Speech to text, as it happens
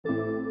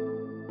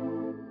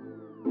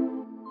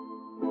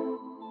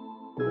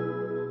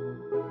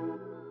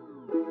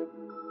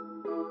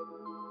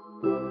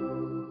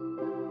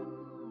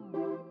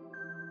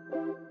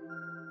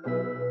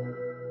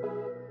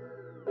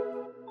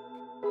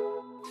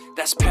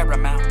That's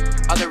Paramount.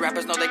 Other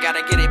rappers know they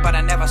gotta get it, but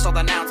I never sold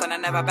the nouns, and I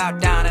never bowed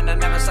down, and I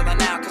never sell the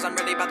now, cause I'm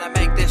really about to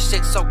make this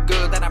shit so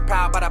good that I'm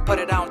proud, but I put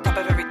it on top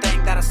of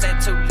everything that I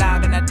said too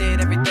loud, and I did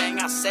everything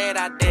I said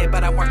I did,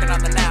 but I'm working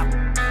on the now.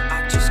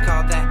 I just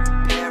call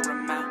that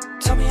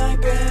Paramount. Tell me I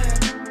ain't been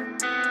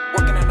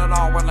working in it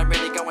all while I'm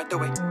really going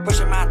through it,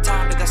 pushing my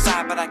time to the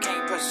side, but I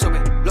can't pursue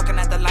it, looking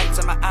at the lights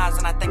in my eyes,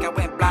 and I think I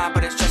went blind,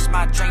 but it's just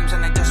my dreams,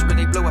 and they just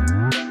really blew up,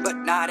 but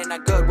not in a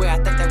good way. I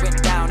think they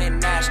went down in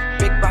Nash.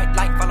 Big bright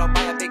light followed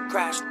by a big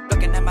crash,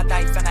 looking at my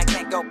life and I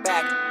can't go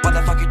back. What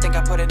the fuck you think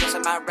I put it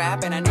in my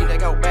rap, and I need to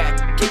go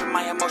back, keeping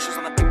my emotions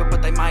on the people,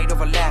 but they might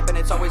overlap, and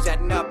it's always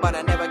adding up, but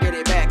I never get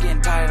it back.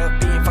 Getting tired of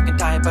being fucking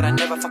tired, but I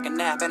never fucking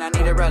nap, and I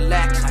need to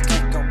relax. I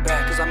can't go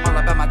back, cause I'm all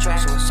about my track,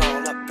 so it's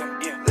all up from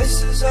here.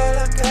 This is all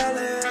I got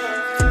left.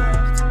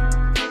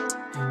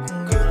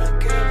 I'm gonna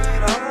give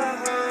it all I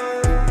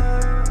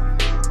have.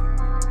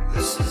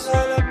 This is all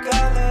I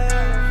got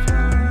left.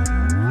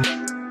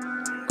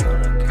 I'm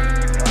gonna give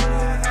it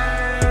all I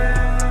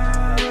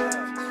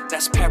have.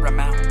 That's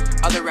Paramount.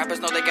 Other rappers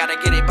know they gotta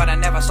get it, but I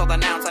never sold the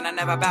nouns, and I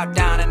never bowed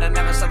down, and I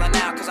never sell the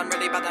now, cause I'm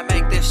really about to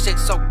make this shit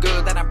so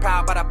good that I'm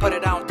proud, but I put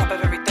it on top of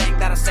everything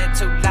that I said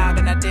too loud,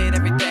 and I did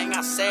everything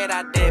I said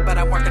I did, but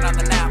I'm working on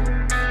the now.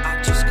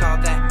 I just call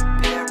that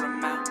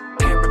Paramount.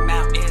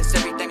 Paramount is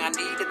everything I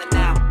need in the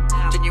now.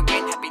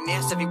 Genuine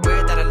happiness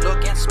everywhere that I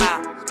look and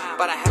smile,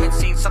 but I haven't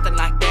seen something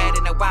like that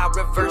in a while.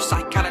 Reverse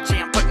psychology,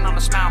 I'm putting on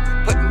a smile,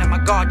 putting on my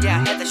guard, yeah,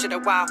 I had that shit a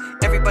while.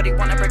 Everybody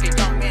wanna break it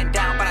down,